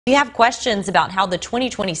If you have questions about how the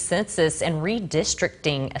 2020 census and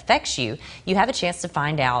redistricting affects you, you have a chance to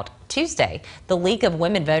find out Tuesday. The League of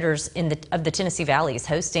Women Voters of the Tennessee Valley is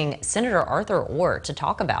hosting Senator Arthur Orr to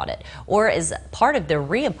talk about it. Orr is part of the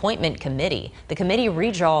reappointment committee. The committee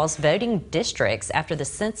redraws voting districts after the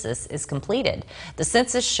census is completed. The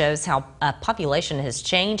census shows how population has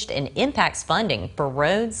changed and impacts funding for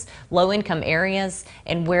roads, low-income areas,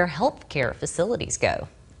 and where health care facilities go.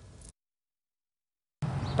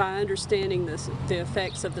 By understanding the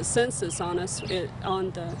effects of the census on us,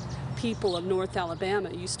 on the people of North Alabama,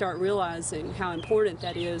 you start realizing how important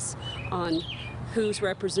that is on who's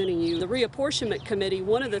representing you. The reapportionment committee,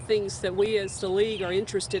 one of the things that we as the league are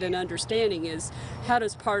interested in understanding is how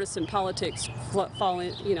does partisan politics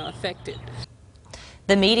affect it.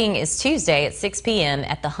 The meeting is Tuesday at 6 p.m.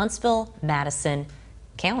 at the Huntsville Madison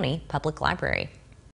County Public Library.